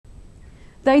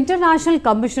The International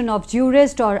Commission of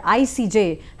Jurists or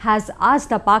ICJ has asked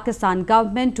the Pakistan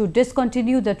government to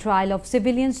discontinue the trial of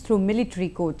civilians through military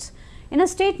courts. In a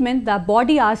statement, the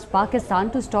body asked Pakistan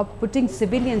to stop putting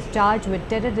civilians charged with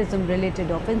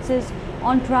terrorism-related offences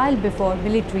on trial before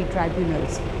military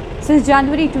tribunals. Since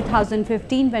January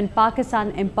 2015, when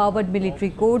Pakistan empowered military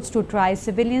courts to try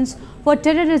civilians for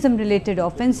terrorism-related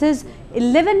offences,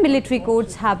 11 military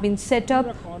courts have been set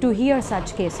up to hear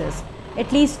such cases.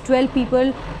 At least 12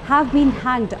 people have been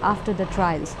hanged after the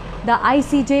trials. The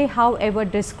ICJ, however,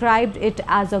 described it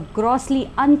as a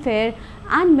grossly unfair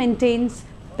and maintains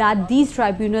that these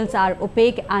tribunals are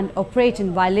opaque and operate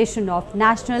in violation of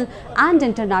national and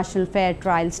international fair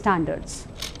trial standards.